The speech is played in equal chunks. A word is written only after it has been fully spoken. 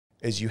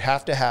is you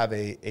have to have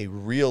a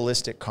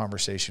realistic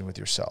conversation with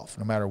yourself,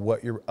 no matter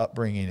what your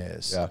upbringing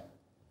is. Yeah.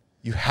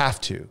 You have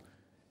to.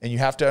 And you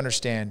have to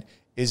understand,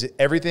 is it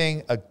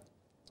everything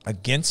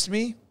against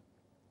me,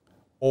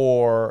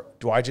 or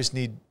do I just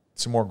need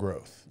some more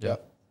growth? Yeah.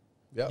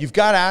 You've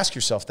got to ask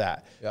yourself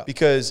that. Yeah.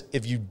 Because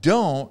if you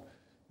don't,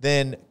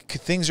 then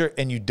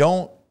and you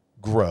don't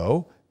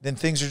grow, then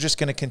things are just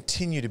going to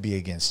continue to be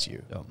against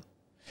you. Yeah.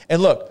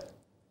 And look,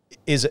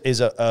 is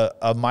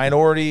a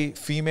minority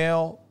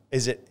female,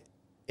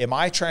 am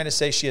I trying to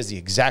say she has the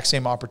exact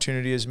same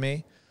opportunity as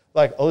me?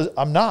 Like,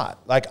 I'm not.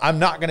 Like, I'm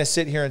not going to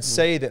sit here and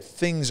say that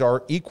things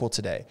are equal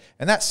today.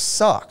 And that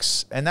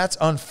sucks. And that's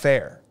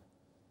unfair.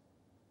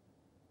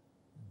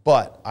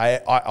 But I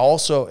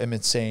also am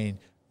saying,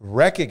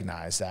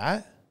 recognize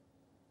that.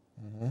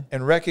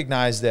 And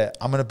recognize that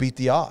I'm going to beat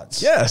the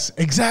odds. Yes,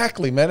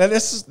 exactly, man. And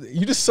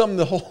you just summed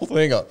the whole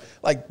thing up.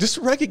 Like, just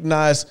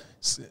recognize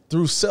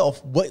through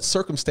self what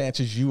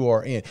circumstances you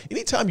are in.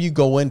 Anytime you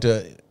go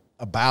into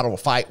a battle, a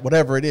fight,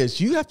 whatever it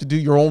is, you have to do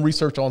your own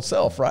research on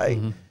self, right?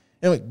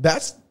 And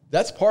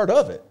that's part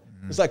of it.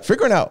 It's like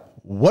figuring out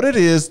what it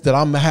is that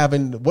I'm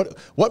having,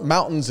 what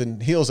mountains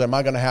and hills am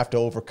I going to have to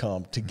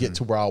overcome to get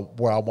to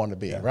where I want to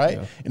be, right?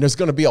 Yeah. And there's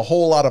going to be a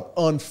whole lot of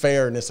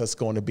unfairness that's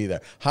going to be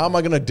there. How am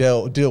I going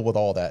to deal with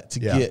all that to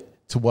get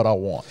to what I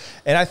want?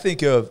 And I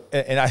think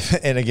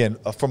and again,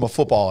 from a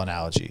football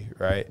analogy,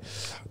 right,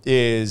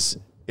 is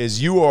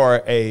you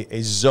are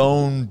a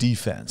zone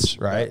defense,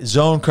 right?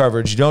 Zone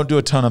coverage. You don't do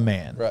a ton of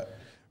man.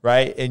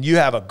 Right. And you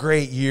have a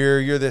great year.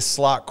 You're this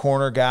slot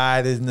corner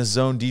guy that's in the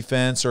zone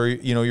defense, or,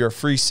 you're a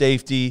free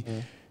safety.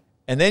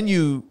 And then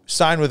you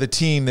sign with a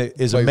team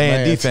that is a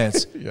man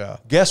defense.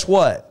 Guess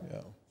what?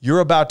 You're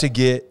about to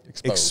get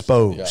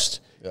exposed.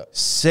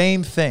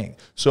 Same thing.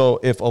 So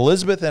if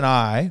Elizabeth and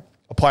I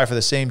apply for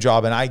the same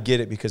job, and I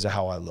get it because of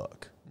how I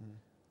look,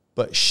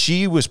 but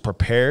she was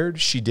prepared.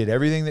 She did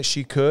everything that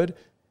she could.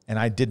 And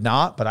I did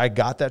not, but I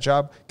got that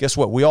job. Guess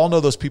what? We all know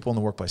those people in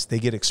the workplace. They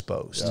get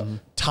exposed.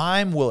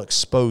 Time will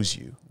expose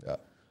you.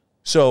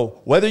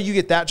 So whether you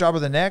get that job or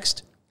the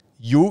next,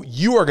 you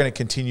are going to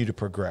continue to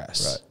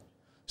progress.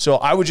 So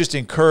I would just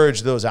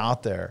encourage those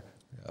out there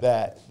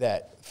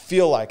that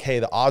feel like, hey,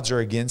 the odds are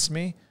against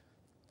me.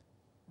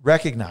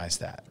 Recognize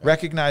that.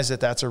 Recognize that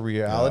that's a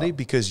reality,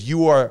 because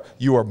you are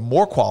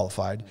more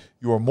qualified,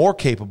 you are more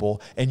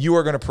capable, and you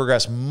are going to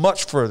progress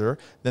much further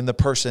than the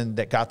person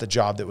that got the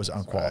job that was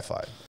unqualified.